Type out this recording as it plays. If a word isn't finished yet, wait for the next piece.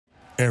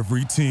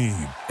Every team,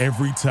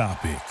 every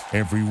topic,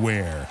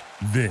 everywhere.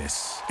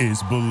 This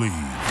is Believe.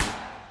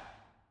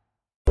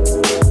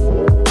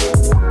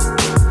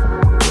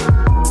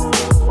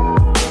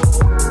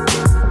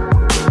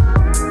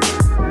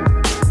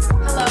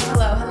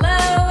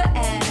 Hello,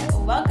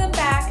 and welcome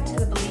back to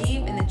the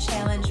Believe in the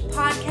Challenge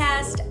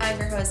podcast. I'm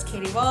your host,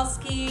 Katie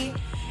Wolski,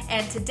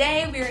 and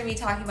today we're going to be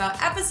talking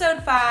about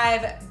episode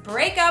 5,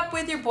 Break Up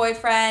With Your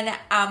Boyfriend,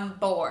 I'm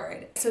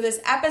Bored. So this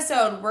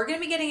episode, we're going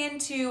to be getting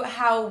into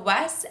how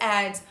Wes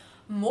adds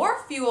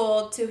more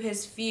fuel to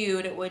his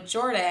feud with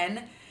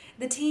Jordan.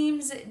 The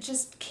teams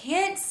just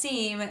can't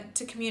seem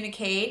to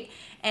communicate,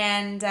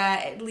 and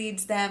it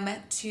leads them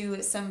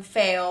to some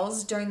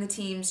fails during the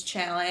team's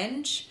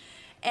challenge.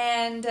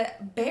 And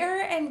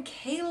Bear and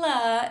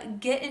Kayla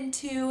get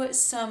into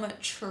some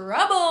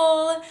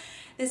trouble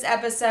this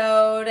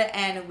episode,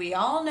 and we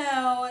all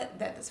know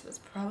that this was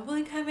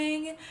probably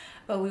coming,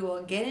 but we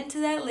will get into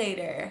that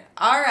later.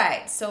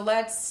 Alright, so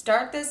let's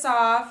start this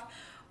off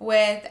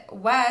with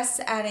Wes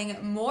adding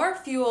more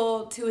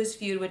fuel to his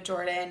feud with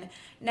Jordan.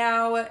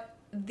 Now,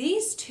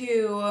 these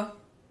two,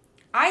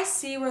 I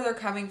see where they're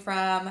coming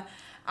from.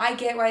 I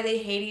get why they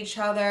hate each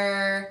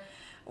other.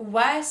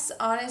 Wes,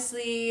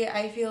 honestly,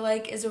 I feel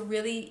like is a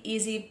really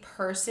easy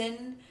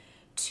person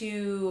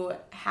to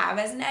have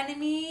as an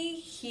enemy.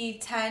 He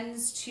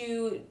tends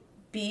to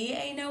be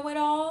a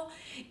know-it-all,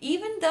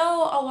 even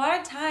though a lot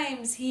of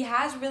times he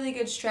has really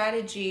good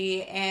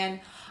strategy,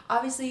 and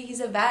obviously he's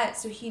a vet,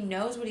 so he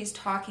knows what he's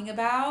talking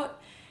about.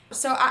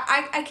 So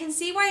I can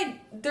see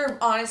why they're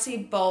honestly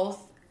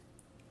both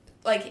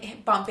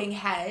like bumping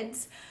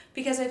heads,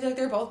 because I feel like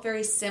they're both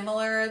very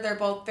similar. They're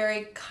both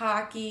very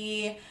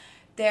cocky.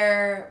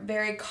 They're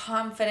very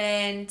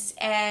confident,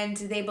 and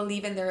they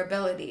believe in their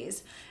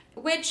abilities,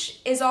 which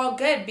is all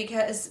good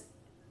because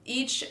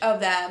each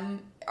of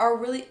them are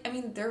really,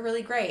 they're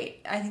really great.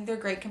 I think they're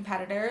great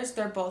competitors.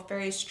 They're both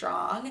very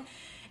strong,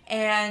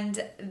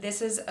 and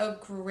this is I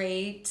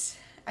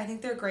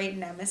think they're great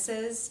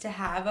nemesis to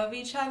have of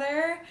each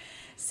other,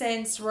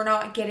 since we're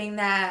not getting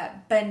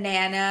that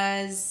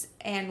Bananas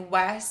and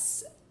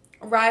Wes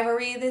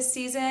rivalry this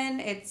season.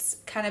 It's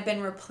kind of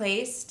been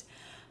replaced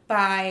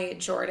by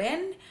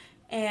Jordan.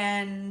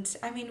 And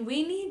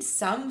we need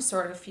some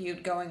sort of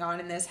feud going on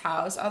in this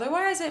house.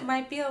 Otherwise, it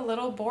might be a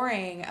little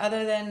boring,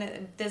 other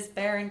than this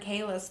Bear and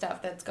Kayla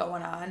stuff that's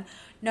going on.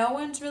 No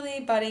one's really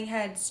butting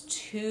heads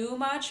too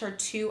much or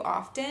too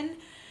often.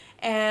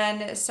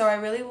 And so I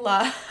really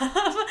love, look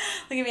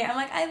at me, I'm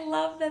like, I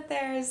love that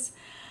there's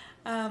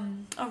a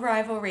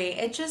rivalry.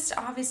 It just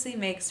obviously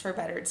makes for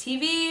better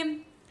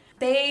TV.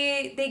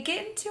 They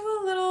get into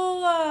a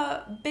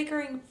little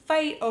bickering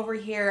fight over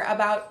here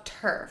about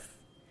turf.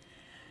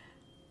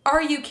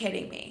 Are you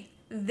kidding me?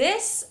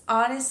 This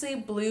honestly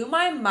blew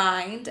my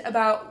mind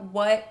about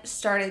what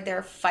started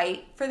their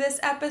fight for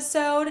this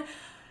episode.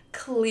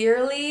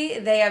 Clearly,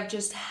 they have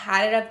just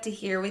had it up to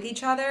here with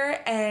each other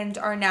and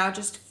are now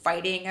just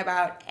fighting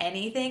about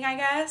anything, I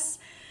guess,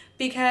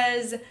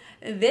 because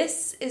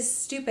this is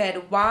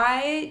stupid.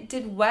 Why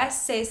did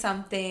Wes say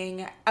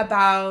something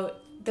about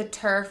the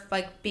turf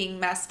being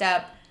messed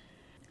up?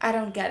 I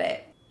don't get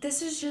it.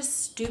 This is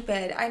just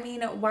stupid.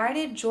 Why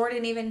did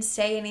Jordan even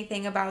say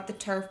anything about the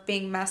turf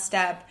being messed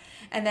up?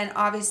 And then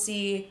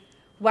obviously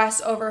Wes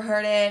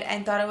overheard it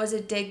and thought it was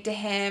a dig to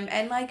him.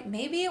 And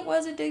maybe it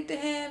was a dig to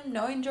him.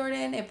 Knowing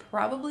Jordan, it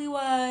probably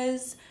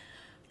was.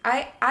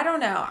 I don't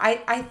know.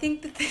 I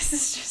think that this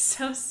is just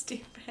so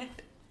stupid.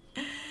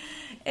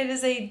 It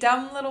is a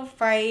dumb little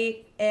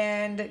fight,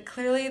 and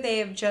clearly they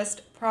have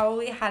just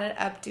probably had it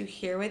up to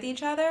here with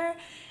each other.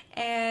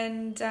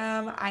 And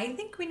I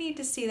think we need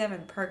to see them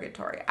in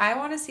purgatory. I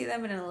want to see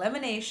them in an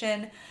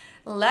elimination.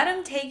 Let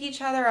them take each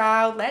other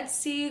out. Let's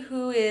see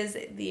who is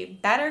the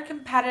better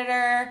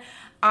competitor.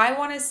 I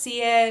want to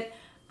see it.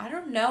 I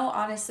don't know,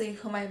 honestly,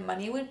 who my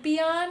money would be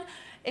on.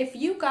 If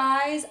you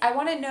guys, I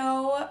want to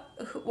know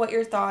what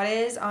your thought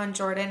is on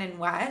Jordan and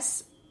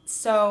Wes.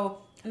 So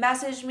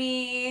message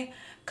me,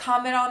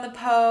 comment on the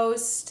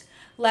post.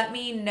 Let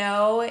me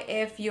know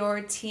if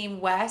you're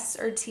Team Wes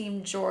or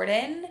Team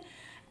Jordan.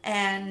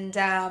 And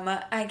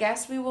I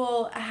guess we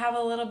will have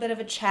a little bit of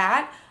a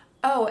chat.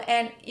 Oh,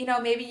 and,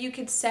 maybe you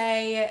could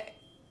say,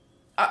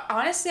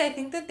 honestly, I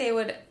think that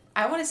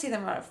I want to see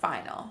them on a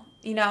final.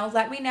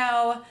 Let me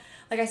know.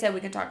 Like I said,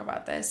 we can talk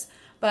about this.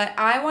 But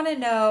I want to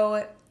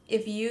know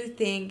if you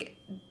think,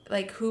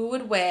 who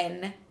would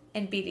win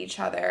and beat each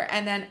other.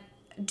 And then,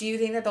 do you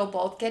think that they'll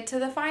both get to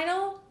the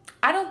final?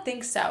 I don't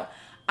think so.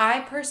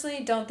 I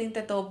personally don't think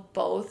that they'll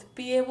both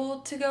be able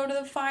to go to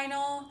the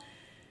final,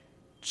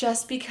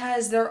 just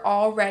because they're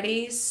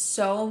already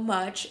so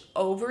much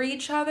over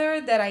each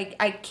other that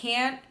I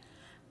can't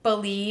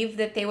believe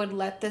that they would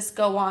let this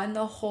go on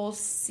the whole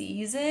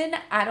season.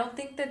 I don't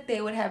think that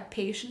they would have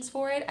patience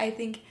for it. I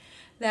think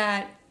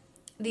that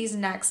these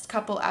next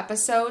couple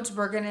episodes,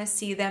 we're going to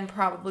see them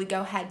probably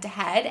go head to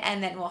head,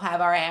 and then we'll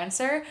have our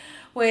answer,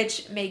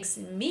 which makes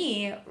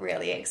me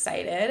really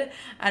excited.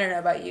 I don't know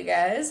about you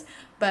guys,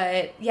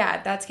 but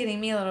yeah, that's getting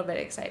me a little bit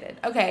excited.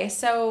 Okay,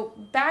 so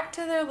back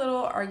to their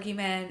little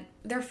argument.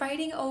 They're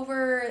fighting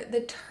over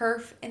the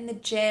turf in the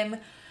gym.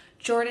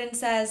 Jordan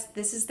says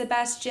this is the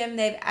best gym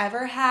they've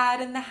ever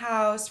had in the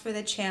house for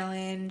the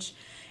challenge.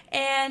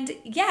 And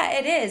yeah,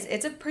 it is.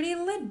 It's a pretty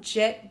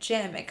legit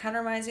gym. It kind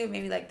of reminds me of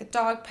maybe like the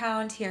Dog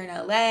Pound here in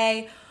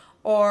LA,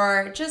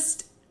 or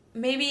just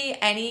maybe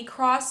any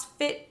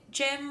CrossFit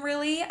gym,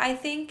 really. I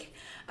think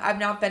I've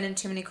not been in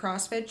too many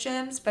CrossFit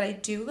gyms, but I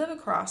do live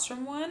across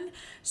from one.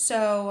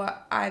 So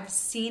I've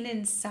seen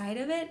inside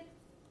of it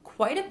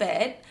quite a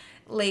bit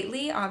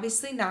lately.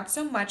 Obviously not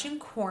so much in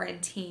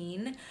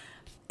quarantine.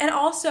 And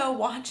also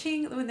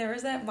watching when there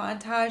was that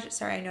montage,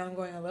 sorry, I know I'm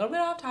going a little bit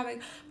off topic,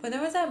 but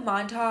there was that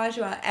montage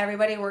about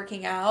everybody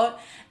working out,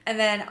 and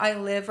then I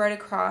live right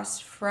across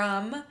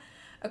from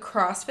a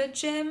CrossFit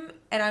gym,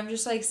 and I'm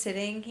just like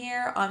sitting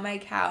here on my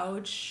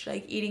couch,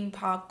 like eating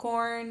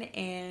popcorn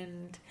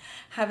and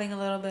having a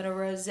little bit of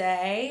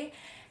rosé,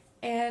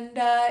 and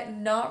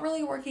not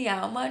really working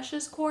out much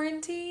this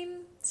quarantine.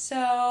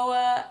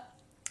 So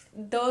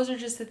those are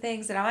just the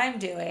things that I'm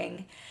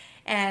doing.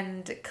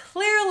 And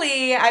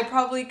clearly, I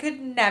probably could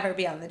never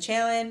be on the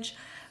challenge,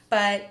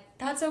 but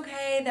that's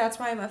okay. That's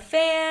why I'm a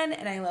fan,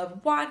 and I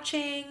love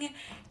watching,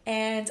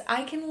 and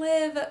I can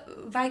live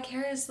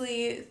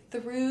vicariously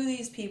through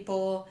these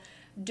people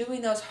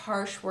doing those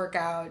harsh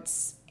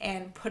workouts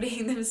and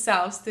putting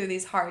themselves through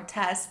these hard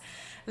tests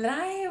that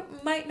I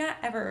might not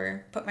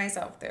ever put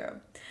myself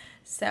through.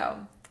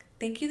 So,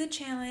 thank you, The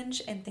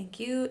Challenge, and thank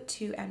you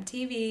to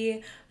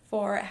MTV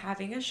for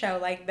having a show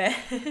like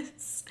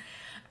this.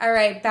 All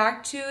right,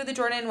 back to the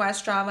Jordan and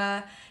Wes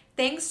drama.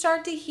 Things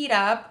start to heat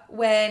up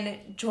when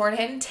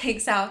Jordan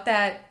takes out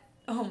that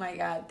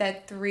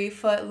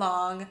 3-foot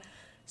long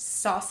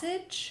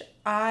sausage.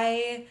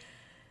 I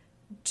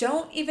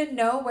don't even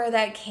know where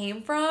that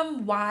came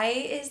from. Why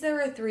is there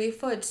a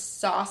 3-foot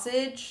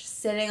sausage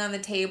sitting on the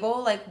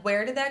table? Like,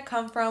 where did that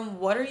come from?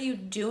 What are you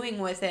doing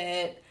with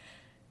it?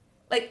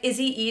 Like, is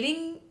he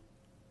eating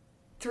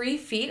 3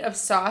 feet of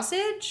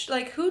sausage?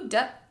 Like, who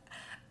does?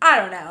 I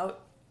don't know.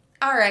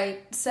 All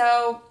right,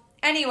 so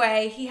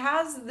anyway, he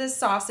has this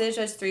sausage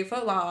that's 3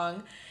 foot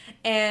long,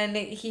 and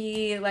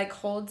he like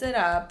holds it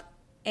up,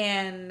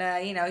 and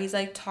he's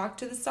like, talk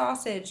to the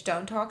sausage,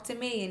 don't talk to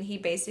me, and he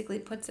basically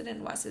puts it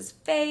in Wes's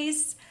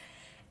face.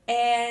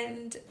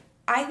 And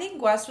I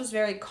think Wes was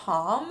very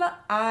calm.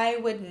 I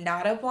would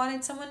not have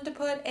wanted someone to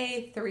put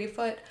a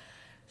 3-foot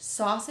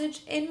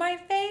sausage in my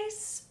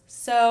face.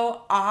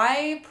 So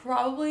I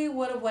probably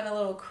would have went a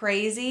little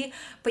crazy,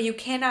 but you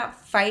cannot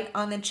fight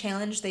on the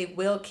challenge. They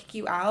will kick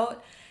you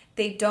out.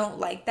 They don't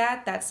like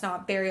that. That's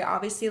not very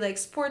obviously like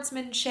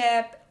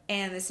sportsmanship,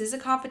 and this is a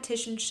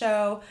competition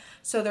show,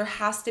 so there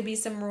has to be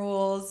some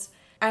rules.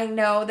 I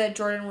know that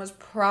Jordan was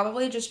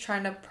probably just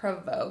trying to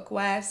provoke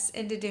Wes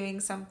into doing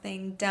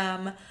something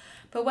dumb,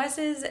 but Wes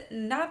is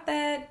not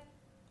that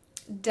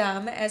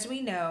dumb, as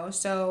we know,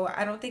 so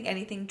I don't think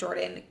anything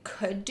Jordan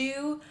could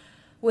do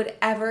would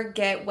ever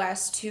get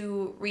Wes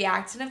to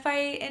react in a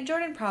fight, and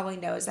Jordan probably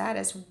knows that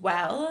as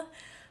well.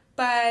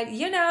 But,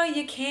 you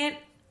can't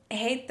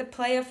hate the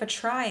player for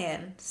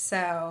trying,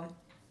 so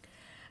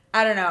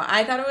I don't know.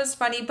 I thought it was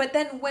funny, but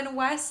then when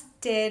Wes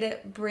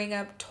did bring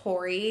up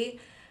Tori,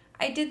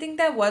 I did think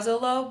that was a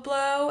low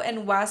blow,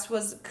 and Wes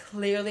was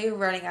clearly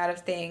running out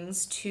of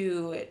things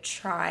to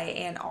try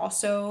and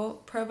also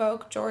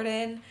provoke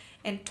Jordan,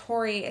 and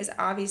Tori is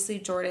obviously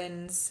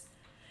Jordan's,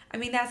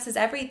 that's his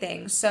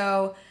everything,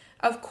 so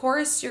of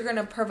course you're going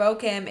to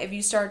provoke him if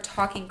you start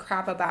talking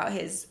crap about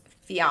his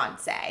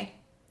fiance.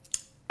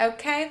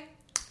 Okay?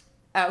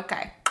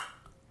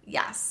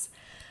 Yes.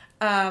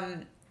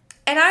 And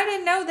I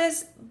didn't know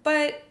this,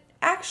 but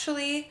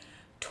actually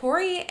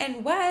Tori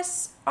and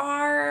Wes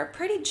are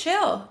pretty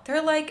chill.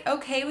 They're like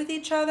okay with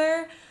each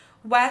other.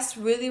 Wes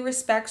really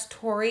respects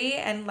Tori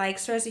and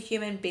likes her as a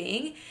human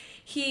being.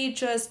 He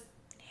just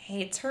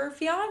hates her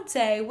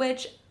fiance,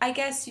 which I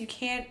guess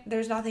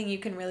there's nothing you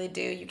can really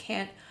do. You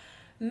can't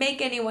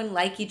make anyone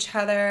like each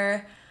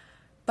other,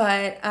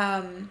 but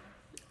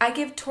I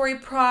give Tori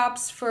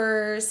props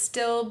for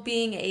still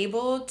being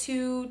able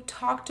to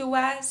talk to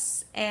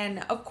Wes,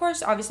 and of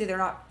course obviously they're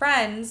not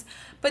friends,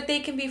 but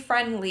they can be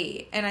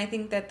friendly, and I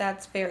think that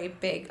that's very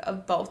big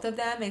of both of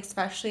them,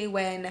 especially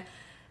when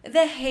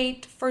the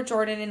hate for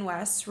Jordan and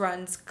Wes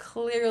runs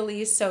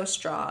clearly so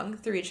strong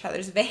through each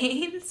other's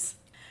veins.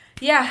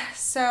 Yeah,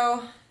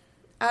 so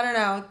I don't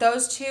know,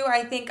 those two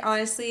I think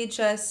honestly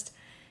just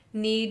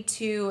need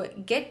to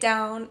get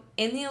down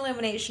in the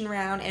elimination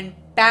round and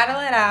battle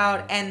it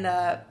out, and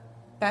the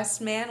best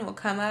man will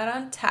come out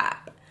on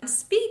top.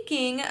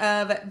 Speaking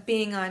of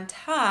being on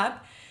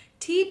top,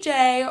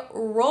 TJ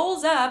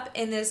rolls up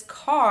in this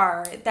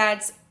car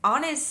that's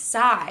on his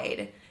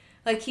side.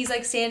 Like he's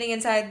sitting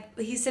inside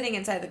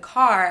the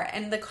car,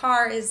 and the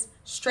car is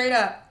straight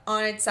up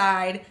on its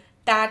side.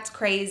 That's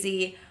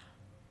crazy.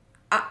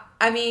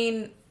 I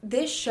mean,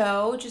 this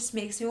show just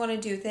makes me want to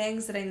do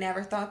things that I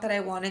never thought that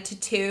I wanted to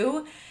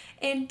do.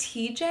 And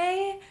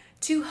TJ,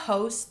 to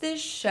host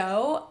this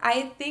show,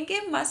 I think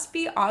it must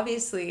be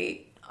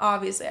obviously, I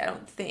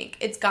don't think,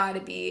 it's got to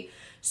be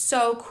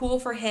so cool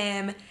for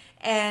him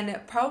and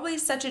probably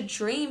such a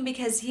dream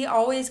because he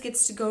always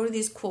gets to go to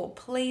these cool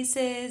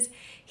places.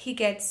 He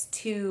gets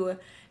to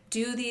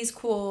do these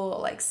cool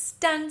like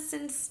stunts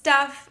and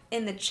stuff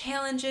in the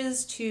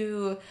challenges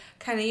to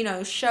kind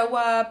of, show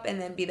up and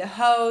then be the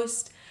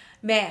host.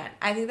 Man,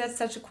 I think that's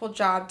such a cool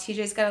job.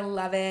 TJ's gotta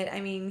love it.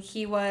 I mean,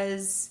 he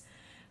was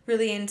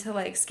really into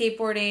like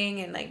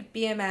skateboarding and like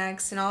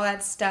BMX and all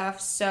that stuff.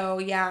 So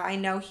yeah, I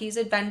know he's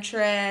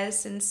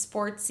adventurous and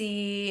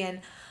sportsy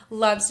and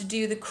loves to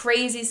do the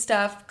crazy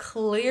stuff,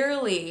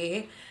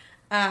 clearly.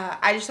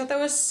 I just thought that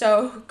was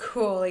so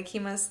cool. Like, he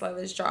must love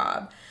his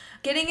job.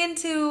 Getting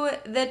into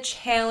the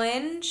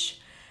challenge,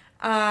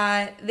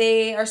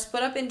 they are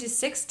split up into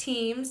 6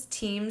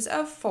 teams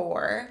of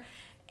 4,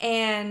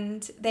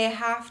 and they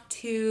have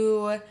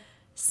to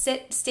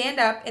stand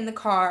up in the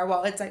car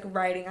while it's like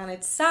riding on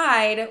its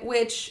side,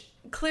 which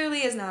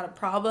clearly is not a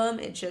problem.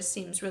 It just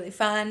seems really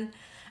fun.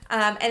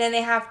 And then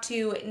they have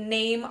to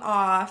name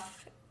off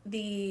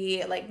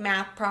the like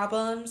math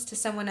problems to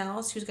someone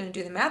else who's going to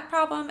do the math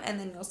problem, and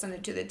then they'll send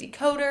it to the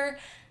decoder.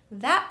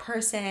 That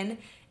person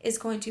is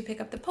going to pick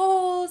up the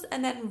poles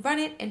and then run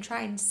it and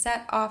try and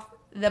set off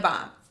the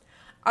bomb.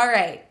 All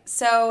right,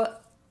 so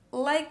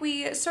like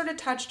we sort of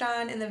touched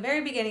on in the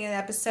very beginning of the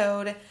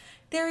episode,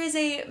 there is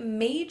a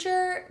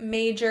major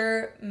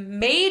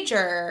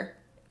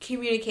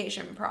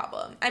communication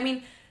problem. I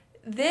mean,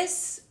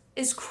 this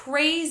is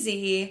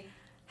crazy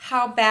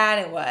how bad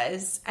it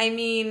was. I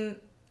mean,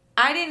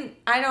 I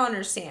don't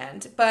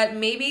understand, but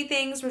maybe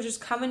things were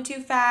just coming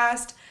too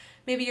fast.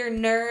 Maybe your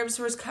nerves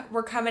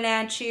were coming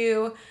at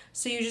you,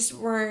 so you just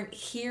weren't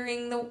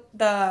hearing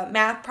the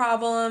math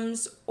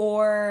problems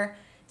or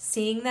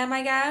seeing them,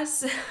 I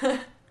guess.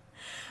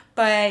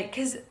 But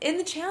because in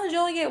the challenge, you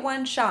only get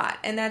one shot,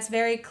 and that's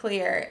very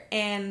clear.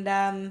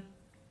 And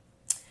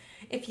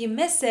if you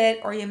miss it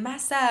or you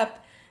mess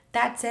up,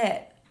 that's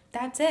it.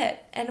 That's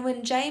it. And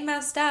when Jay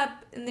messed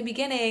up in the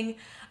beginning,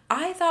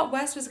 I thought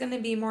Wes was going to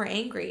be more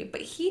angry,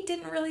 but he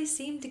didn't really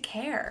seem to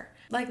care.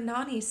 Like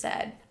Nani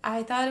said,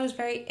 I thought it was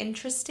very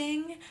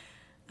interesting.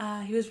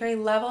 He was very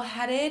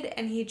level-headed,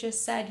 and he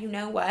just said, you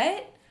know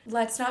what?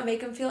 Let's not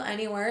make him feel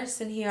any worse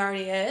than he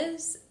already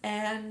is,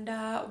 and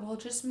we'll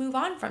just move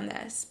on from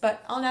this.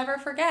 But I'll never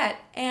forget.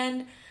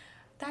 And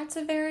that's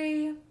a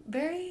very,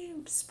 very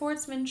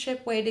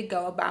sportsmanship way to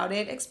go about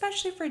it,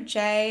 especially for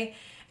Jay.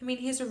 I mean,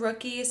 he's a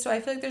rookie, so I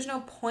feel like there's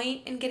no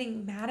point in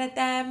getting mad at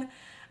them.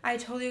 I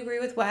totally agree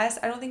with Wes.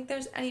 I don't think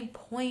there's any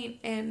point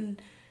in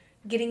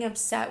getting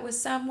upset with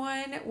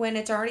someone when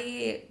it's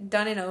already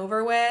done and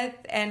over with.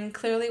 And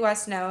clearly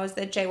Wes knows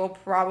that Jay will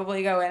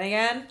probably go in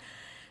again.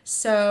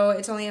 So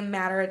it's only a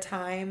matter of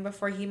time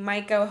before he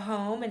might go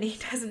home and he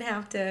doesn't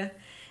have to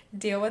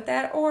deal with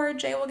that, or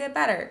Jay will get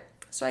better.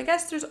 So I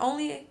guess there's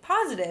only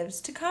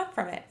positives to come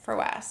from it for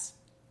Wes.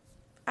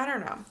 I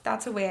don't know.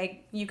 That's a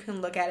way you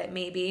can look at it,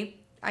 maybe.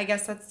 I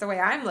guess that's the way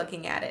I'm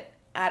looking at it.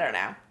 I don't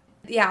know.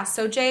 Yeah,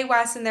 so Jay,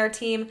 Wes, and their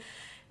team,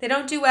 they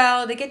don't do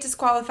well. They get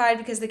disqualified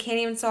because they can't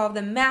even solve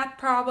the math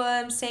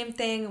problem. Same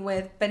thing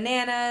with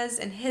Bananas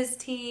and his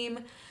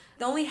team.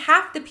 Only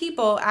half the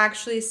people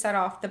actually set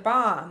off the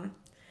bomb.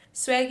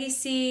 Swaggy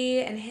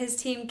C and his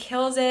team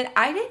kills it.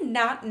 I did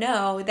not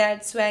know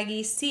that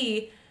Swaggy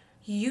C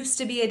used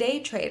to be a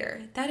day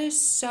trader. That is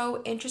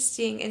so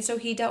interesting. And so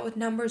he dealt with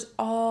numbers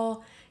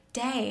all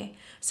day.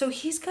 So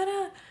he's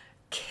gonna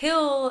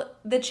kill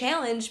the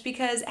challenge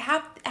because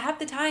half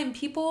the time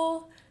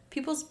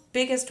people's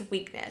biggest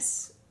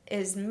weakness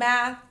is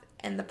math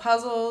and the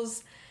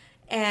puzzles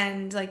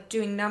and like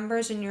doing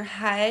numbers in your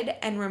head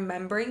and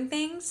remembering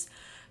things.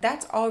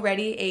 That's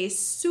already a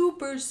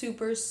super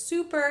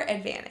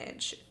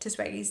advantage to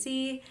Swaggy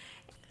C.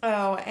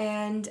 Oh,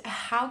 and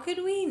how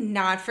could we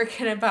not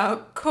forget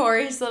about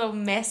Corey's little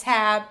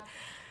mishap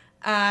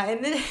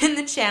in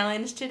the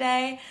challenge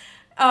today?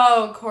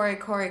 Oh,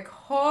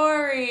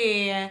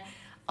 Corey.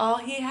 All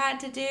he had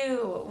to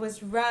do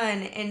was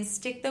run and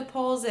stick the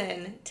poles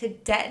in to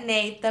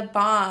detonate the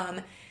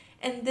bomb.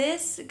 And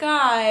this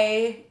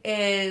guy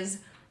is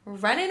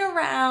running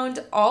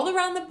around all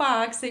around the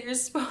box that you're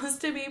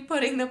supposed to be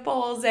putting the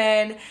poles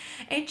in.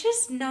 It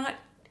just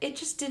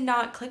did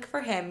not click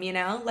for him, you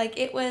know? Like,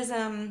 it was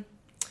a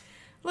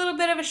little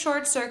bit of a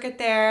short circuit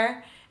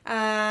there.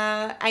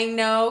 I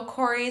know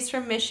Corey's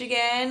from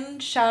Michigan.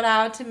 Shout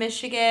out to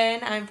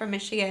Michigan. I'm from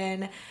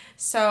Michigan.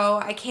 So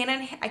I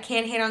can't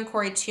hate on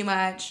Corey too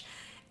much.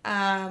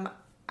 I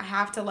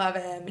have to love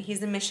him.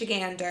 He's a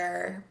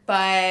Michigander.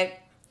 But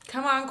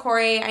come on,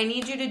 Corey. I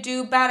need you to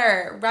do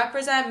better.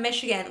 Represent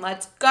Michigan.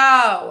 Let's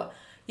go.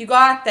 You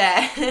got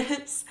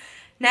this.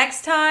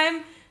 Next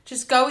time,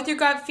 just go with your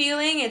gut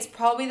feeling. It's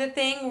probably the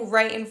thing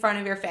right in front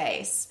of your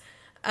face.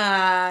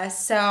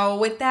 So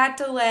with that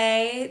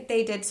delay,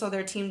 they did slow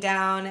their team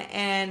down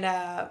and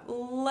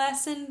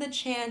lessened the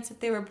chance that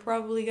they were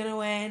probably going to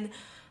win.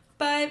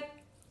 But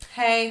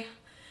hey,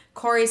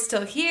 Corey's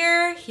still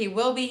here. He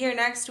will be here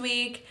next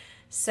week,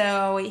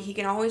 so he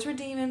can always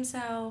redeem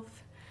himself.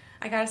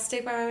 I gotta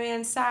stick by my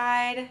man's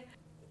side,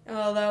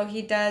 although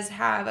he does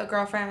have a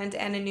girlfriend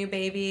and a new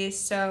baby,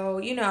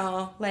 so,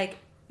 like,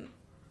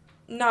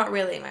 not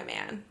really my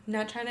man.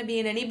 Not trying to be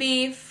in any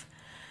beef.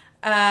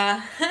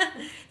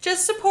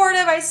 Just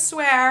supportive, I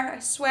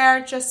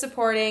swear, just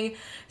supporting.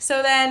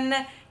 So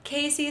then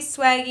Casey,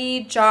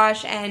 Swaggy,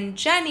 Josh, and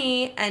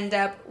Jenny end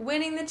up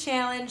winning the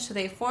challenge, so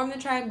they form the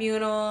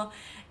tribunal,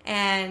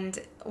 and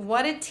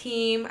what a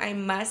team, I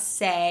must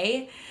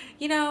say.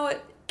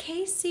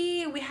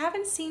 Casey, we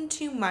haven't seen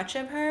too much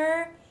of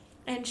her,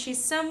 and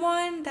she's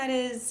someone that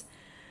is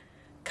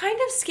kind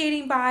of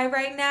skating by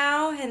right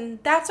now, and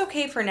that's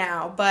okay for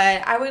now,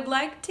 but I would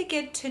like to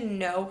get to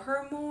know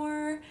her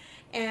more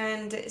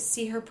and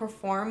see her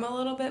perform a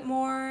little bit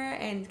more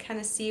and kind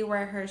of see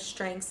where her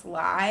strengths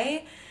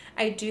lie.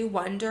 I do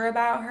wonder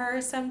about her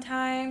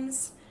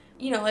sometimes,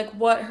 like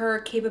what her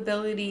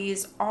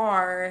capabilities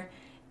are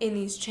in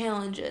these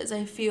challenges.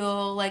 I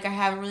feel like I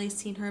haven't really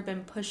seen her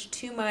been pushed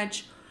too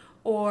much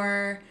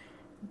or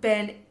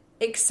been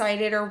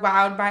excited or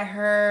wowed by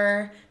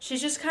her.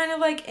 She's just kind of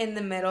like in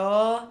the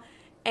middle.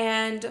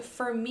 And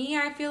for me,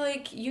 I feel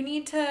like you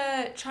need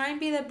to try and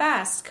be the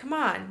best. Come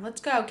on,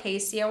 let's go,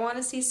 Casey. I want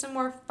to see some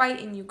more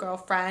fight in you,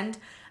 girlfriend.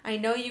 I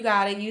know you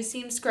got it. You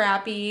seem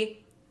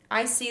scrappy.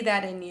 I see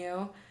that in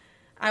you.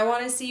 I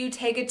want to see you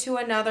take it to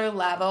another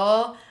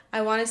level.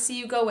 I want to see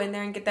you go in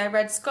there and get that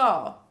red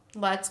skull.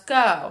 Let's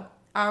go.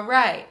 All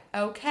right.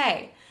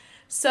 Okay.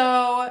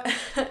 So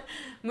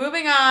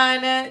moving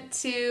on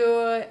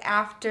to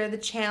after the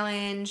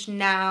challenge,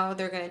 now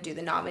they're going to do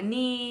the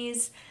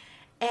nominees.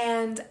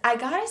 And I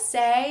gotta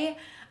say,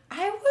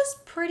 I was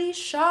pretty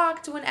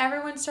shocked when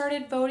everyone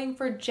started voting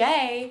for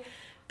Jay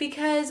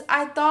because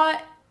I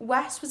thought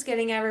Wes was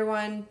getting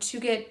everyone to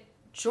get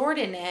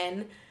Jordan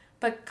in,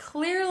 but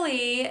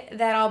clearly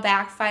that all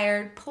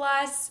backfired.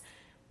 Plus,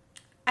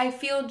 I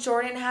feel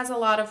Jordan has a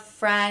lot of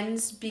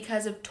friends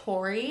because of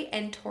Tori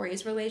and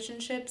Tori's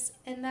relationships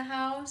in the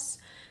house.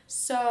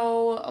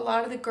 So a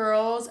lot of the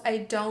girls I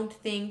don't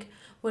think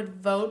would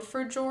vote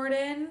for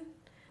Jordan,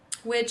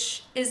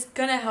 which is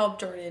going to help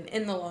Jordan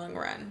in the long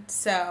run.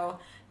 So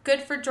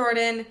good for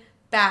Jordan,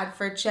 bad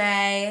for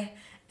Jay.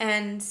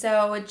 And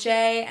so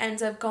Jay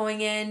ends up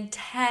going in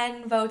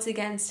 10 votes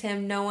against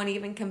him. No one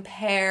even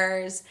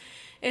compares.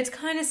 It's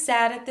kind of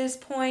sad at this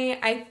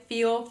point. I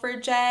feel for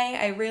Jay.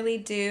 I really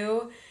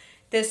do.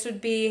 This would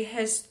be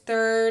his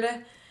third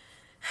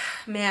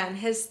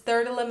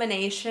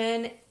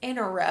elimination in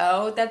a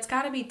row. That's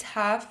got to be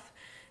tough.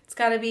 It's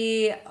got to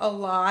be a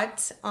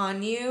lot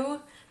on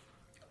you.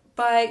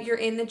 But you're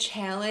in the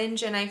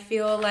challenge, and I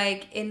feel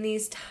like in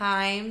these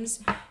times,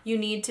 you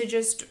need to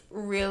just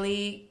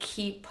really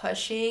keep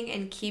pushing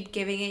and keep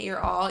giving it your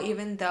all,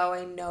 even though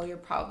I know you're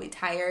probably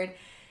tired.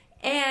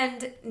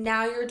 And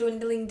now you're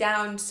dwindling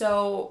down,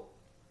 so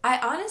I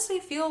honestly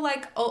feel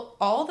like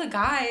all the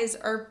guys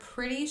are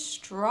pretty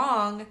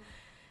strong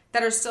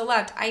that are still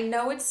left. I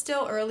know it's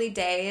still early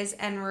days,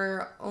 and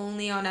we're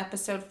only on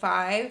episode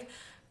 5,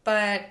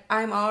 but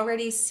I'm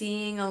already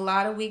seeing a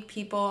lot of weak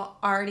people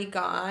already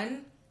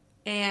gone.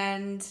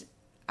 And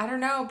I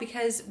don't know,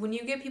 because when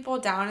you get people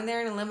down in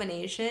there in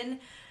elimination,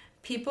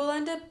 people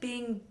end up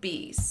being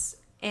beasts.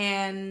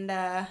 And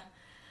I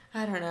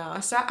don't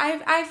know. So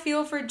I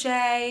feel for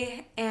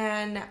Jay,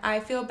 and I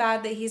feel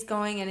bad that he's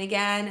going in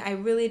again. I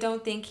really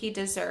don't think he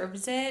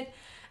deserves it.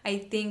 I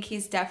think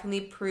he's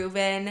definitely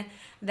proven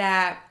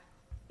that,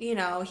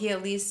 he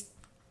at least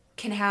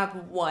can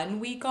have 1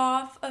 week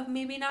off of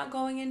maybe not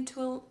going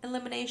into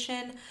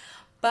elimination.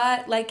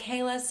 But like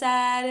Kayla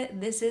said,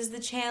 this is the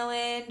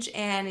challenge,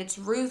 and it's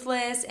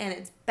ruthless, and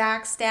it's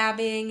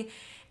backstabbing,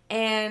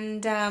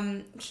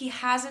 and he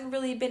hasn't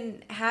really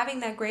been having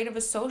that great of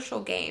a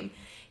social game.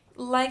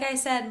 Like I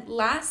said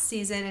last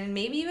season, and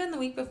maybe even the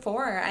week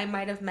before, I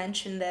might have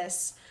mentioned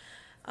this,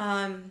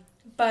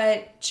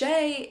 but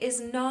Jay is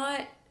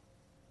not...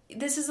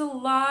 This is a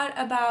lot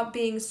about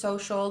being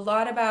social, a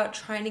lot about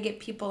trying to get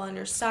people on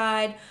your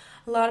side,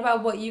 a lot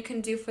about what you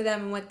can do for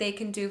them and what they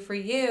can do for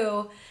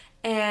you.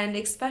 And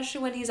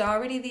especially when he's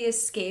already the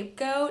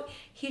scapegoat,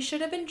 he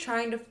should have been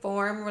trying to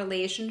form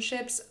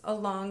relationships a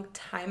long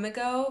time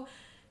ago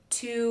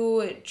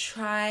to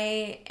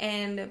try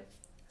and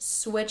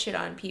switch it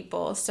on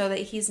people so that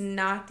he's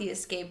not the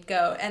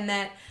scapegoat, and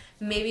that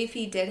maybe if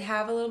he did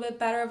have a little bit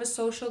better of a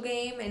social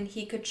game and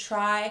he could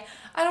try,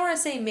 I don't want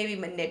to say maybe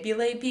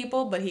manipulate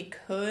people, but he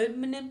could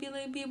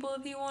manipulate people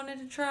if he wanted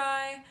to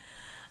try.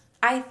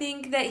 I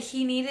think that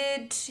he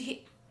needed to,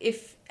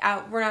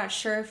 we're not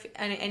sure if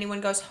anyone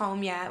goes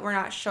home yet. We're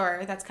not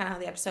sure. That's kind of how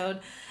the episode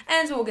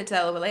ends. We'll get to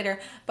that a little bit later.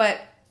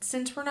 But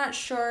since we're not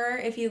sure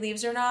if he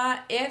leaves or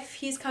not, if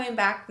he's coming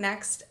back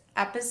next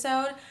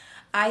episode,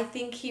 I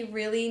think he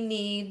really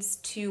needs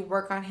to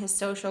work on his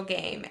social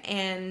game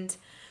and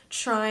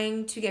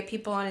trying to get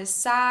people on his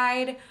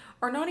side,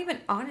 or not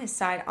even on his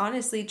side,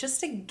 honestly,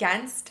 just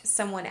against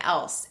someone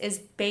else is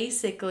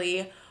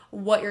basically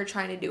what you're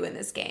trying to do in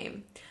this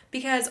game.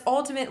 Because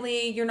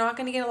ultimately, you're not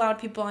going to get a lot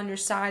of people on your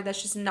side.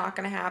 That's just not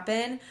going to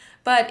happen.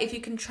 But if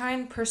you can try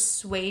and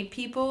persuade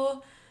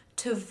people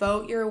to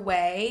vote your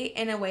way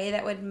in a way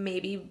that would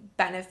maybe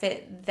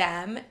benefit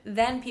them,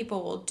 then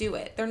people will do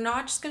it. They're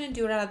not just going to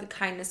do it out of the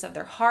kindness of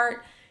their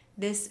heart.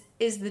 This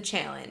is the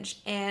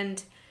challenge.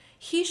 And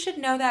he should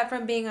know that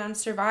from being on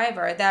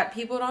Survivor, that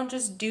people don't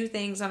just do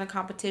things on a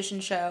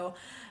competition show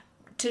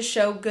to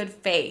show good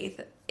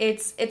faith.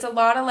 It's a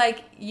lot of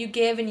like, you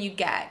give and you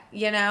get,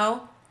 you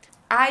know?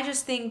 I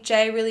just think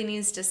Jay really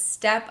needs to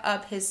step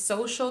up his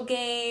social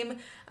game.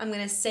 I'm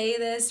going to say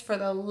this for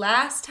the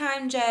last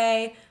time,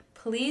 Jay.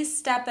 Please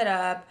step it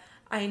up.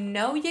 I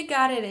know you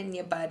got it in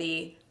you,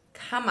 buddy.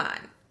 Come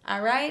on.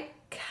 All right?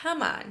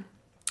 Come on.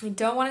 I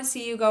don't want to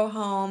see you go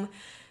home.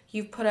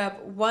 You've put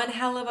up one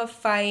hell of a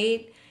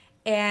fight,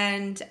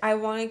 and I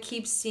want to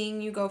keep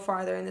seeing you go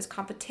farther in this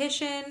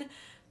competition.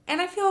 And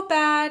I feel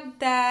bad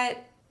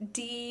that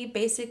Dee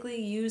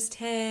basically used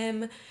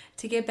him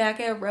to get back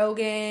at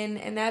Rogan,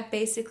 and that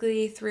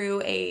basically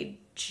threw a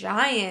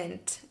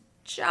giant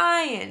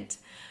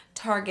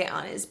target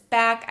on his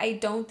back. I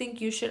don't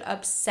think you should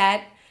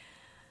upset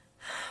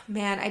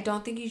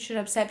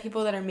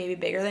people that are maybe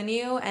bigger than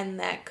you and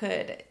that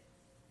could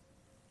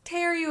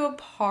tear you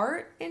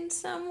apart in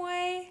some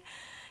way.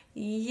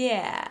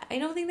 Yeah, I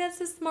don't think that's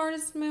the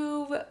smartest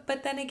move,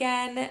 but then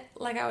again,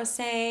 like I was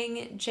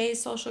saying,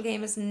 Jay's social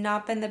game has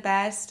not been the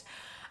best.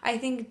 I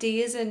think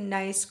Dee is a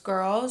nice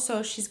girl,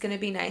 so she's going to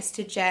be nice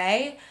to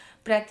Jay.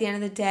 But at the end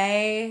of the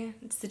day,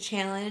 it's the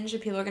challenge,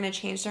 and people are going to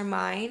change their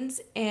minds.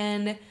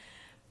 And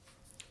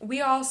we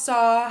all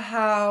saw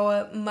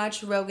how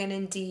much Rogan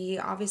and Dee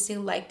obviously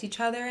liked each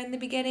other in the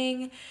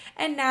beginning.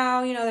 And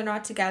now, they're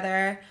not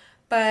together.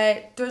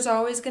 But there's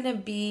always going to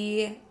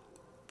be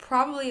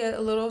probably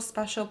a little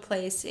special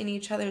place in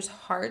each other's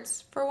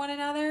hearts for one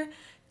another.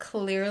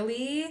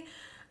 Clearly,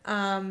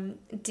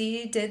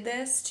 Dee did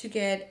this to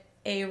get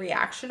a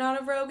reaction out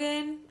of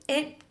Rogan.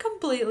 It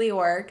completely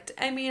worked.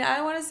 I mean, I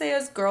don't want to say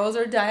us girls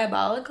are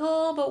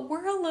diabolical, but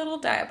we're a little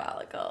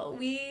diabolical.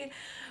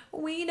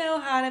 We know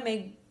how to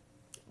make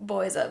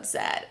boys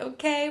upset,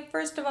 okay?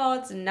 First of all,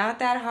 it's not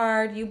that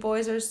hard. You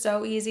boys are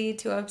so easy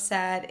to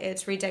upset.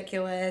 It's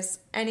ridiculous.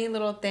 Any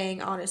little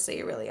thing,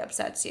 honestly, really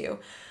upsets you.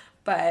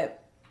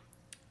 But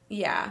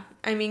yeah,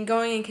 I mean,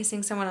 going and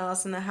kissing someone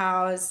else in the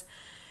house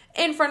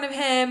in front of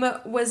him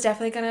was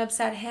definitely going to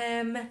upset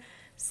him.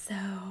 So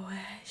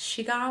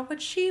she got what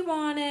she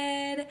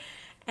wanted,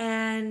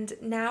 and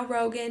now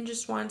Rogan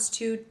just wants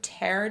to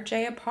tear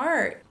Jay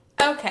apart.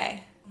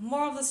 Okay,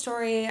 moral of the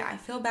story, I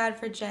feel bad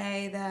for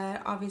Jay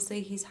that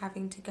obviously he's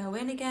having to go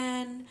in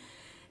again,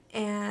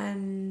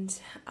 and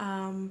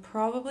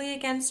probably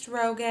against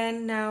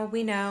Rogan. Now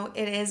we know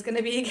it is going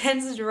to be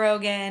against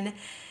Rogan,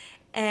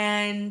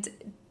 and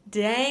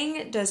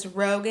dang, does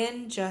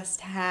Rogan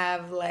just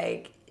have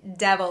like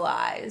devil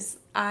eyes.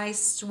 I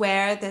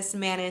swear this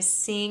man is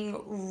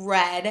seeing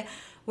red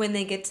when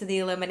they get to the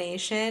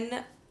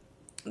elimination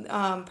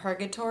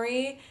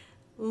purgatory.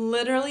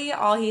 Literally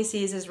all he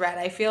sees is red,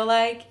 I feel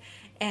like.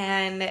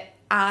 And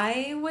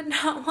I would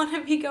not want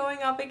to be going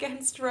up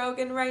against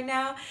Rogan right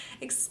now,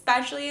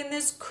 especially in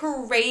this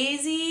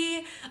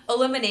crazy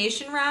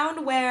elimination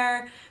round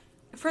where,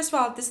 first of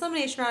all, this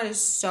elimination round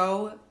is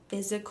so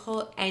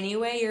physical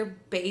anyway.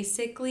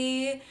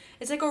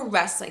 It's like a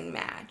wrestling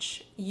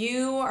match.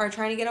 You are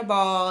trying to get a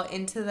ball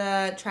into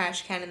the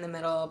trash can in the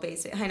middle,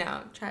 basically. I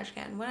know, trash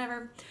can,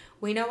 whatever.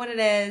 We know what it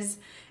is.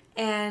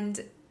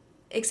 And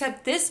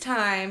except this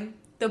time,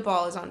 the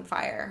ball is on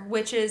fire,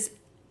 which is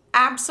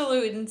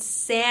absolute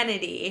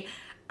insanity.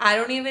 I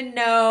don't even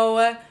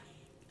know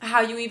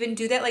how you even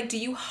do that. Like, do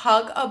you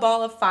hug a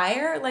ball of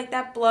fire? Like,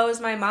 that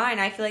blows my mind.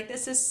 I feel like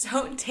this is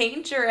so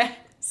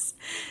dangerous.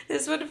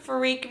 This would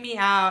freak me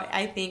out,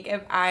 I think,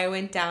 if I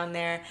went down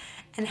there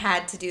and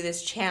had to do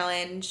this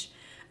challenge.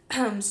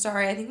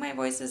 Sorry, I think my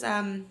voice is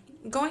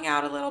going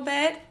out a little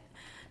bit.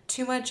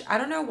 Too much. I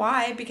don't know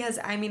why, because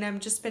I've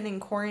just been in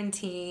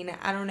quarantine.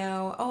 I don't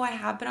know. Oh, I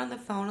have been on the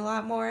phone a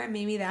lot more.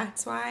 Maybe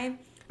that's why.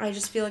 I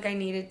just feel like I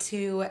needed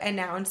to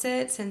announce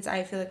it since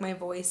I feel like my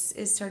voice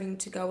is starting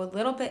to go a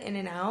little bit in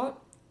and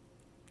out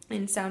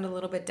and sound a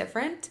little bit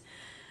different.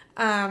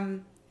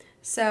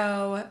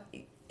 So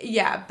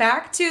yeah,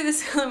 back to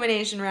this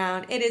elimination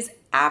round. It is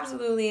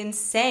absolutely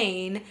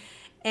insane,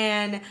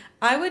 and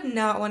I would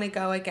not want to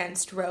go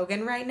against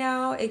Rogan right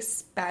now,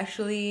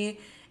 especially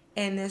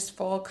in this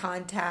full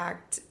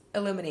contact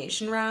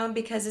elimination round,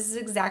 because this is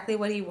exactly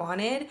what he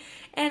wanted,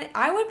 and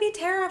I would be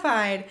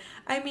terrified.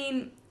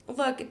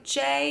 Look,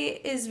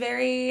 Jay is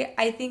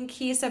I think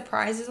he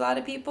surprises a lot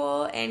of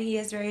people, and he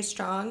is very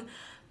strong,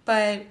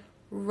 but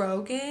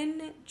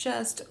Rogan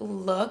just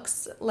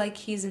looks like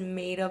he's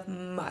made of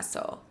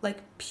muscle, like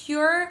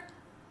pure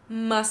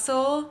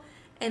muscle,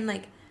 and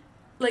like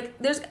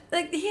there's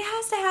he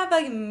has to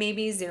have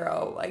maybe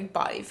zero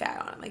body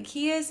fat on him.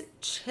 He is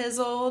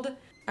chiseled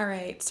All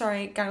right,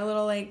 sorry, got a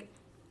little like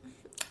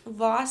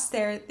lost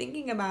there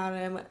thinking about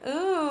him.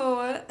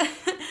 Ooh.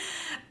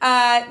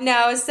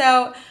 No,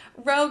 so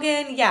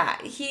Rogan,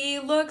 yeah, he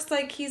looks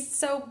like he's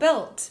so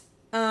built.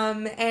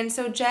 And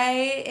so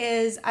Jay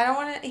is,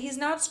 he's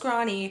not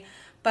scrawny,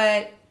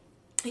 but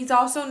he's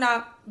also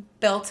not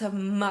built of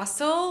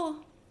muscle.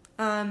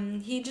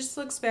 He just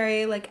looks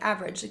very like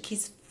average, like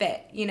he's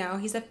fit,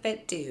 he's a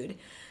fit dude.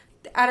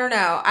 I don't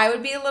know. I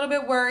would be a little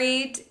bit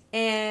worried,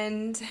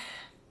 and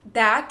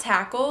that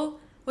tackle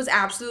was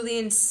absolutely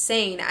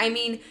insane. I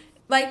mean,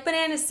 like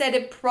Banana said,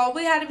 it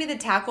probably had to be the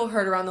tackle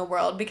heard around the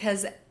world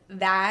because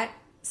that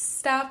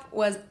stuff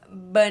was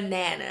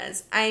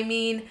bananas. I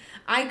mean,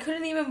 I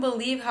couldn't even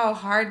believe how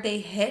hard they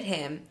hit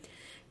him.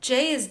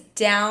 Jay is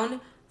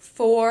down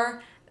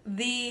for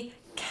the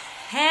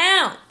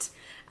count.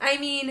 I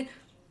mean,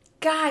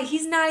 God,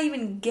 he's not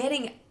even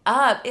getting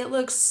up. It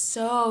looks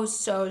so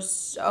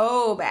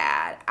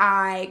bad.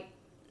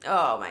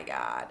 Oh my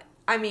God.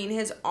 I mean,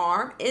 is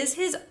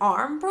his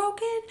arm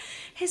broken?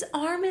 His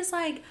arm is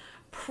like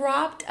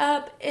propped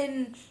up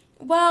in,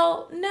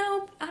 well,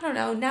 no, I don't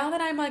know. Now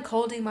that I'm like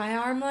holding my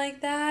arm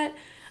like that,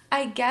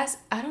 I guess,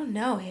 I don't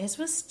know. His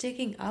was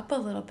sticking up a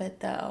little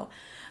bit though.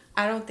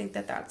 I don't think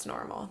that that's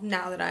normal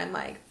now that I'm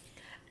like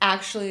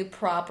actually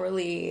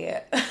properly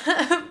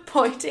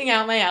pointing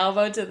out my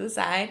elbow to the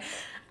side.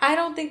 I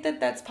don't think that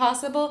that's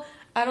possible.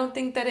 I don't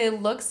think that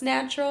it looks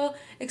natural,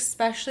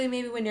 especially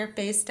maybe when you're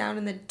face down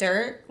in the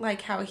dirt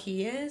like how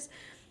he is.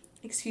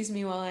 Excuse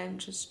me while I'm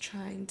just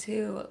trying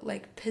to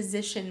like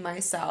position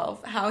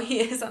myself how he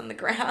is on the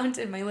ground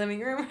in my living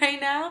room right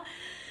now.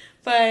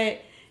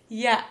 But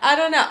yeah, I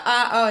don't know.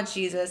 Oh,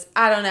 Jesus.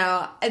 I don't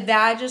know.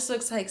 That just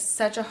looks like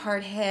such a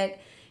hard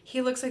hit.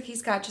 He looks like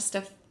he's got just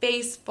a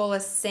face full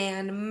of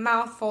sand,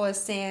 mouth full of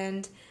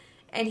sand,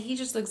 and he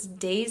just looks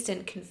dazed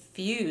and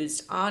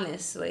confused,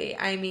 honestly.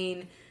 I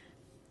mean,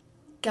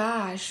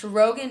 gosh,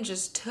 Rogan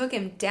just took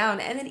him down.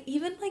 And then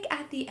even like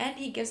at the end,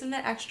 he gives him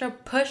that extra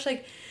push.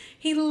 Like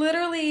he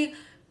literally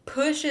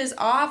pushes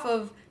off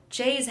of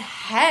Jay's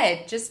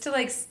head just to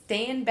like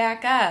stand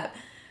back up.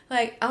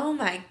 Like, oh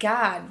my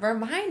God,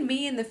 remind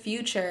me in the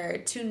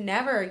future to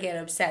never get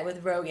upset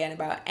with Rogan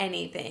about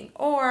anything.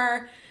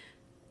 Or,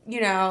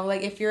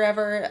 like if you're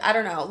ever, I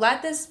don't know,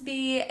 let this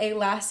be a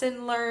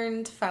lesson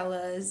learned,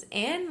 fellas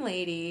and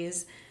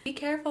ladies. Be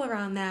careful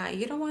around that.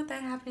 You don't want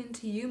that happening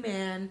to you,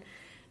 man.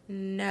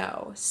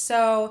 No.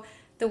 So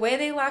the way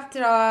they left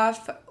it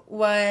off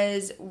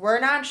was, we're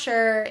not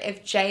sure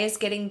if Jay is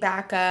getting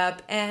back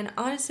up. And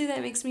honestly,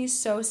 that makes me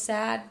so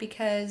sad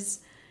because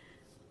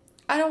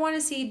I don't want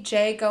to see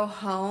Jay go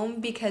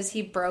home because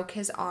he broke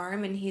his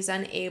arm and he's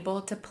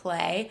unable to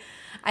play.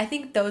 I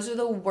think those are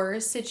the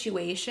worst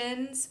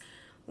situations,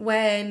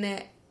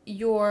 when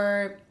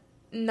you're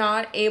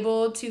not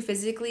able to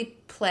physically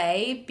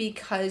play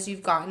because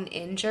you've gotten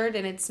injured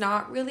and it's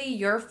not really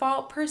your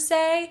fault per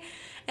se.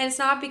 And it's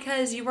not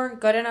because you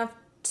weren't good enough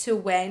to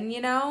win,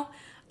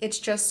 It's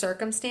just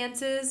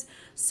circumstances.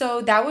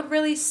 So that would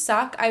really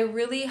suck. I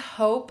really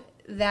hope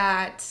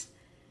that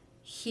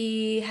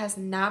he has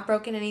not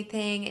broken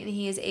anything and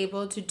he is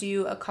able to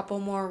do a couple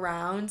more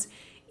rounds,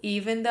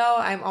 even though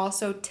I'm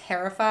also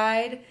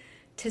terrified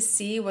to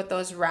see what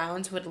those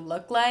rounds would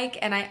look like.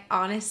 And I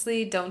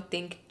honestly don't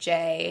think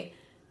Jay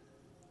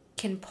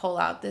can pull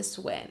out this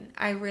win.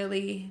 I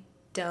really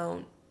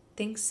don't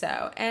think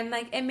so. And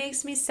like, it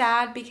makes me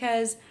sad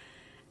because,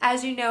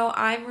 as you know,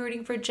 I'm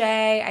rooting for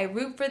Jay. I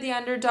root for the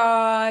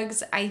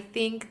underdogs. I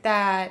think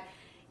that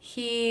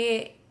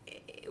he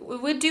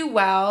would do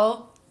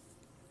well.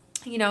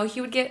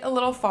 He would get a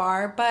little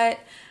far, but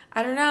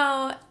I don't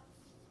know.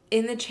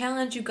 In the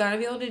challenge, you got to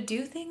be able to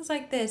do things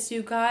like this.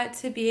 You got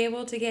to be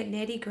able to get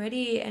nitty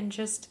gritty and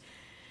just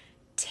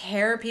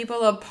tear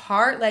people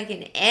apart like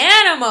an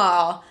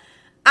animal.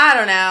 I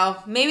don't know.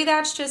 Maybe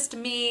that's just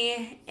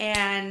me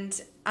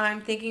and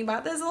I'm thinking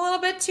about this a little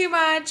bit too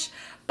much,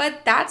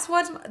 but that's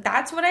what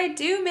I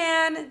do,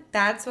 man.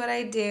 That's what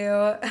I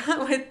do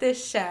with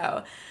this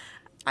show.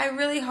 I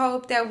really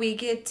hope that we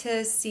get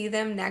to see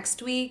them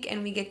next week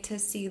and we get to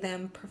see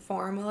them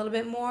perform a little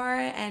bit more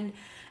and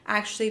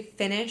actually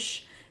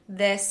finish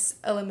this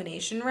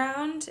elimination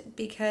round,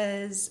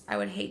 because I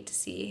would hate to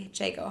see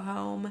Jay go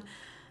home,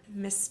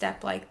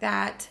 misstep like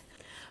that.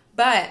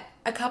 But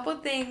a couple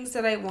things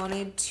that I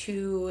wanted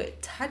to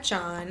touch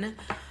on.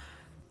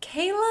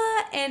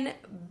 Kayla and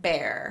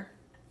Bear.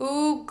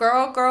 Ooh,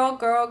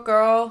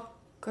 girl.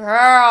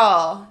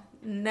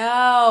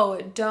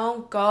 No,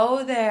 don't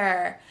go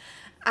there.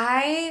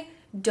 I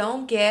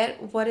don't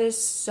get what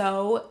is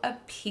so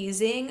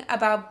appeasing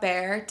about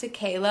Bear to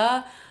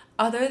Kayla,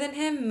 other than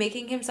him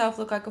making himself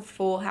look like a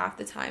fool half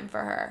the time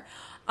for her.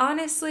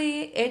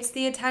 Honestly, it's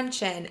the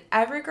attention.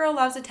 Every girl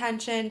loves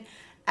attention.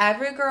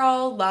 Every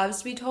girl loves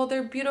to be told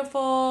they're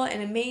beautiful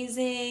and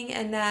amazing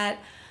and that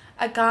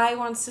a guy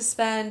wants to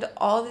spend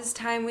all this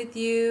time with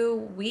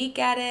you. We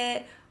get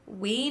it.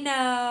 We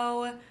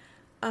know.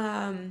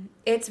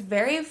 It's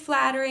very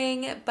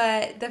flattering,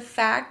 but the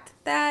fact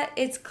that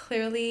it's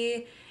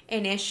clearly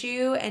an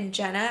issue and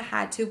Jenna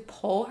had to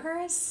pull her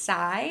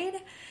aside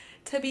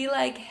to be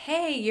like,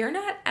 hey, you're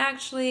not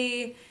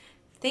actually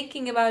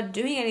thinking about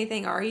doing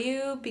anything, are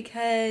you?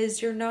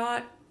 Because you're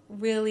not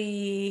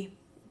really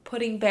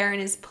putting Bear in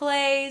his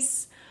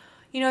place.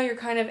 You're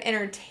kind of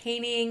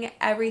entertaining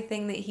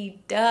everything that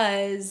he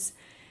does.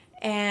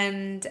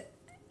 And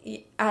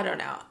I don't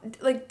know.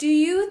 Like, do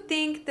you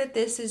think that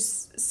this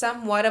is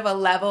somewhat of a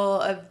level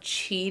of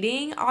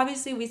cheating?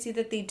 Obviously, we see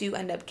that they do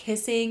end up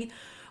kissing,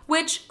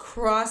 which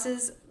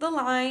crosses the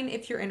line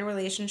if you're in a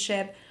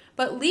relationship.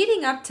 But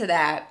leading up to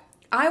that,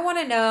 I want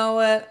to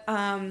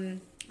know,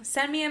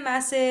 send me a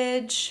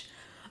message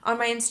on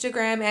my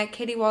Instagram at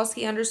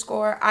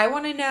KatieWolski_. I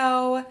want to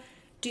know,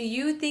 do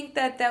you think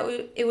that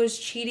it was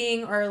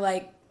cheating, or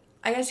like,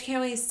 I guess you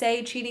can't really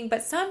say cheating,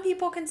 but some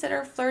people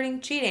consider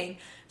flirting cheating.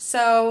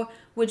 So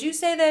would you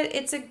say that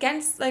it's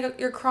against, like,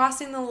 you're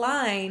crossing the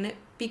line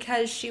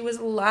because she was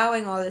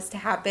allowing all this to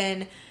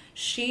happen?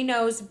 She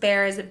knows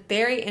Bear is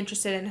very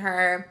interested in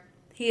her.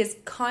 He is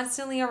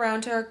constantly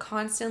around her,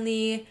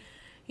 constantly,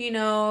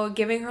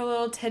 giving her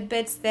little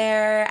tidbits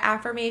there,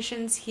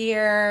 affirmations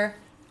here,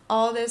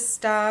 all this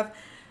stuff.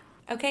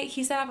 Okay,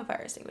 he set off a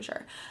fire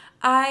extinguisher.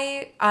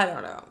 I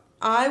don't know.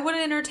 I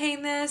wouldn't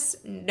entertain this.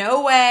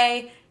 No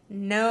way.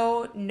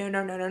 No,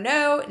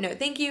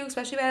 thank you,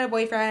 especially if I had a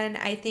boyfriend.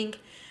 I think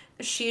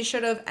she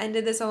should have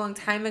ended this a long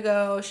time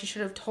ago. She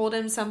should have told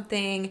him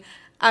something.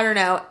 I don't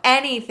know,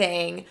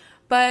 anything.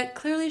 But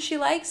clearly she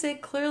likes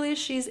it. Clearly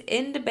she's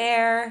into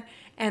Bear.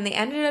 And they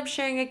ended up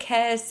sharing a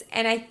kiss.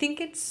 And I think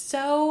it's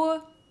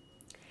so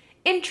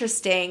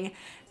interesting.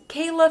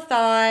 Kayla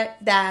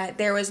thought that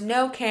there was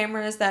no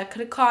cameras that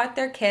could have caught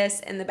their kiss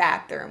in the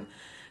bathroom.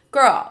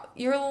 Girl,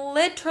 you're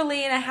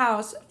literally in a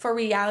house for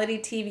reality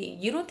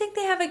TV. You don't think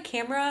they have a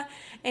camera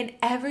in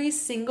every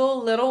single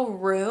little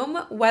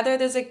room, whether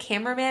there's a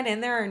cameraman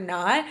in there or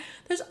not?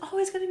 There's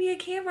always going to be a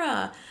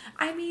camera.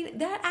 I mean,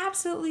 that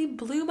absolutely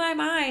blew my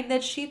mind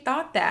that she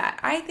thought that.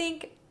 I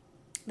think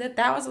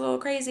that was a little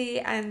crazy,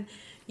 and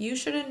you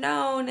should have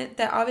known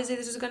that obviously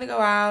this was going to go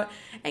out,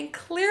 and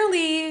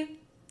clearly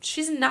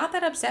she's not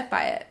that upset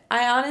by it.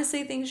 I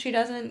honestly think she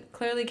doesn't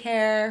clearly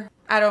care.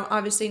 I don't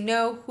obviously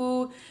know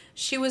who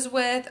she was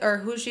with or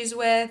who she's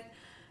with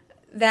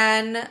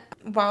then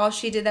while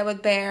she did that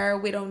with Bear.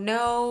 We don't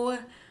know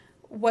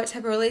what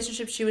type of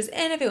relationship she was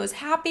in, if it was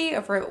happy or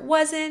if it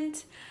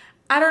wasn't.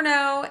 I don't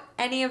know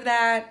any of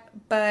that,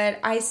 but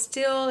I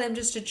still am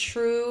just a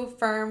true,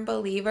 firm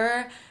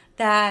believer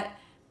that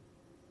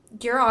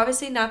you're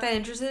obviously not that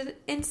interested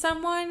in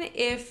someone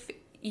if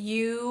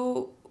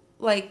you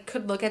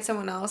could look at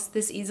someone else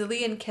this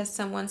easily and kiss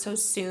someone so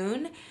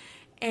soon.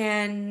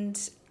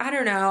 And I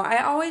don't know,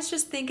 I always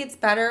just think it's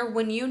better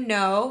when you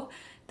know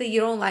that you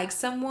don't like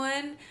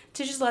someone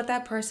to just let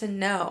that person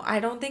know. I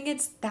don't think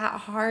it's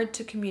that hard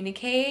to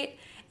communicate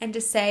and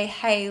to say,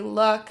 hey,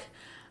 look,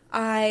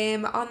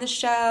 I'm on the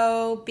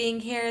show. Being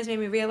here has made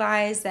me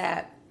realize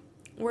that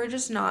we're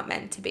just not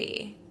meant to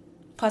be.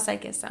 Plus, I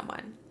kiss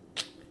someone.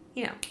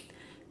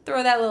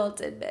 Throw that little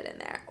tidbit in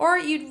there. Or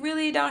you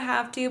really don't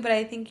have to, but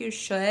I think you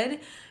should,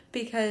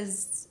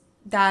 because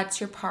that's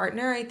your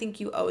partner. I think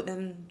you owe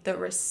them the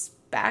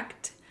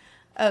respect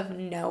of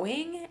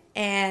knowing.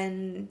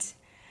 And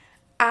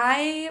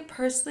I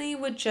personally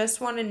would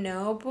just want to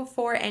know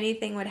before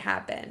anything would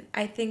happen.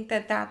 I think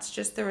that that's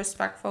just the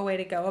respectful way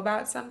to go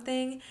about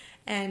something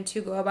and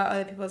to go about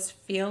other people's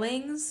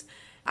feelings.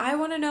 I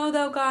want to know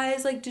though,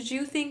 guys, did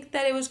you think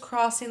that it was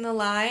crossing the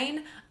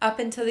line up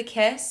until the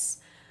kiss?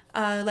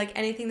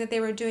 Anything that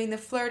they were doing, the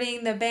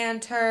flirting, the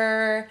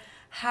banter,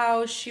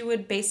 how she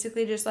would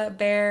basically just let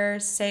Bear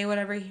say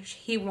whatever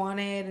he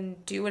wanted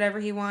and do whatever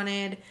he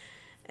wanted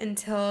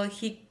until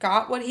he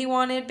got what he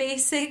wanted,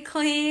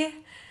 basically.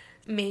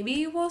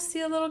 Maybe we'll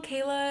see a little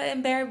Kayla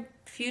and Bear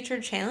future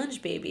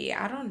challenge baby.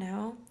 I don't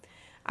know.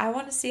 I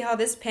want to see how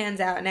this pans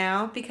out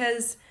now,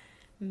 because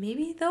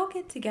maybe they'll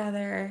get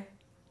together.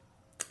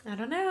 I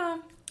don't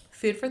know.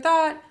 Food for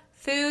thought.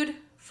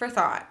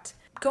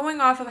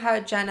 Going off of how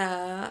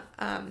Jenna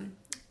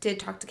did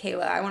talk to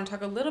Kayla, I want to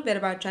talk a little bit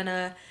about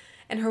Jenna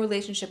and her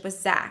relationship with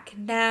Zach.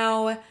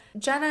 Now,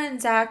 Jenna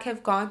and Zach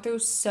have gone through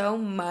so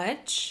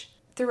much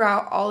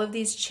throughout all of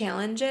these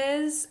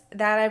challenges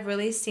that I've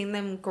really seen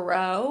them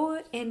grow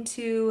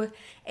into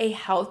a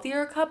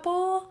healthier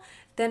couple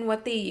than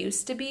what they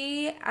used to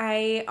be.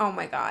 Oh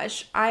my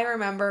gosh, I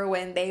remember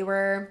when they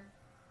were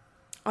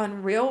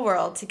on Real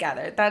World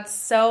together. That's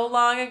so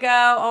long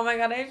ago. Oh my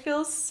god, I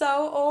feel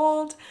so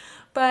old.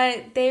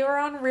 But they were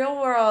on Real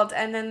World,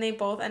 and then they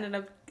both ended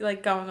up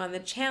going on the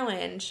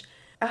challenge.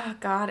 Oh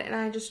god, and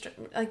I just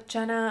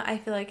Jenna, I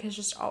feel has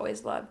just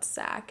always loved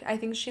Zach. I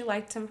think she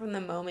liked him from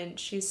the moment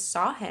she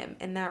saw him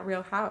in that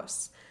real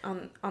house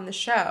on the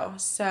show.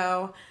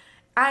 So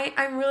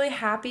I'm really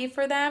happy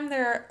for them.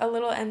 They're a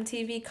little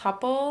MTV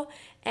couple,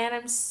 and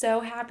I'm so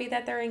happy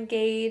that they're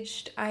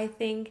engaged. I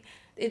think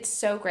it's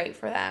so great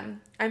for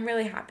them. I'm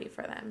really happy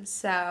for them.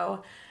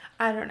 So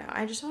I don't know.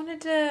 I just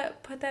wanted to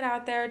put that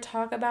out there,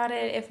 talk about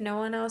it if no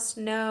one else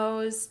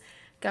knows.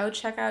 go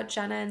check out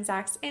Jenna and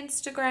Zach's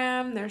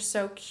Instagram. They're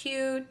so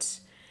cute.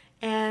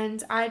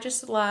 And I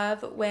just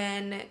love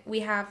when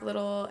we have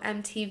little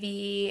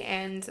MTV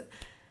and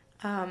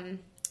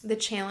the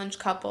challenge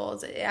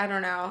couples. I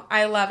don't know.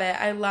 I love it.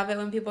 I love it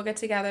when people get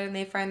together and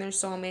they find their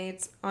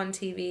soulmates on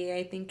TV.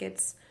 I think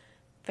it's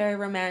very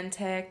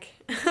romantic.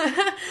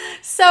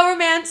 So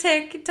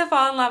romantic to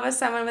fall in love with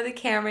someone with a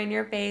camera in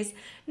your face.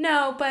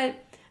 No, but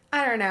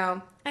I don't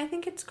know. I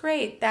think it's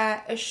great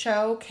that a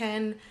show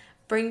can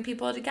bring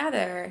people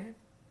together.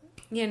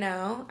 You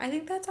know, I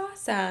think that's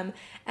awesome.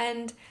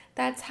 And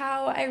that's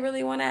how I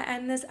really want to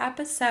end this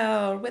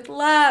episode, with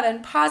love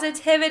and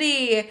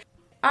positivity.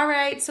 All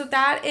right, so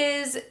that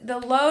is the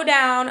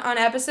lowdown on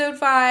episode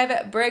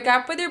 5, Break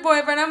Up With Your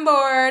Boyfriend on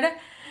Board.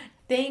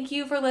 Thank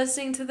you for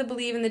listening to the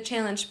Believe in the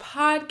Challenge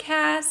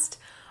podcast.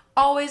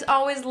 Always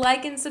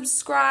like and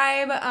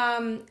subscribe.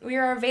 We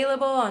are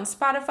available on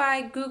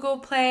Spotify, Google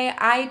Play,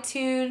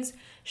 iTunes.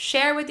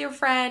 Share with your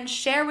friends,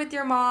 share with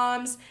your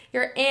moms,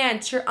 your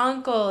aunts, your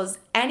uncles,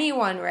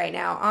 anyone right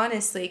now,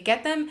 honestly.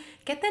 Get them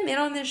in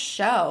on this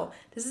show.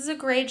 This is a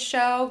great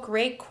show,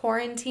 great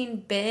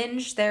quarantine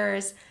binge.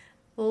 There's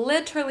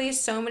literally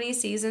so many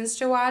seasons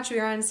to watch. We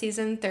are on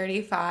season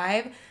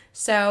 35.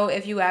 So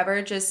if you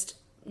ever just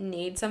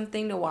need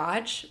something to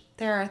watch,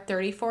 there are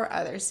 34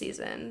 other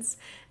seasons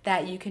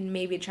that you can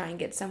maybe try and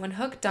get someone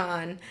hooked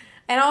on.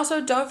 And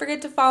also, don't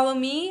forget to follow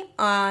me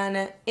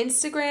on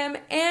Instagram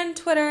and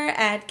Twitter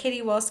at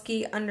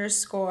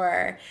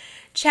KatieWolski_.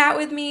 Chat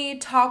with me,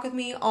 talk with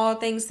me, all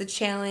things the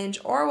challenge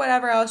or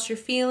whatever else you're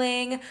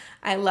feeling.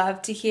 I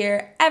love to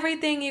hear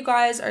everything you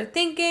guys are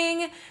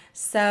thinking.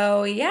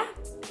 So yeah,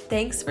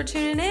 thanks for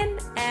tuning in,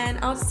 and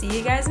I'll see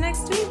you guys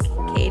next week.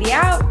 Katie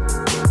out.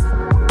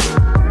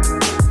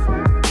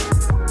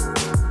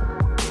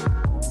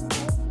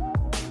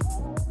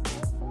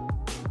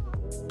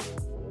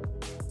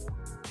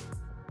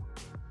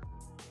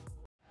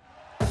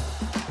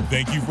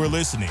 Thank you for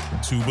listening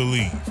to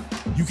Believe.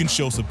 You can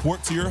show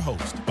support to your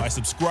host by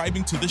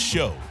subscribing to the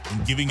show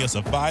and giving us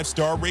a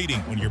 5-star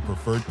rating on your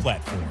preferred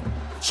platform.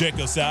 Check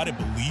us out at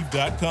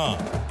Believe.com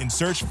and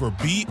search for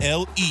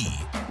BLEAV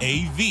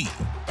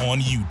on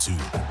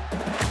YouTube.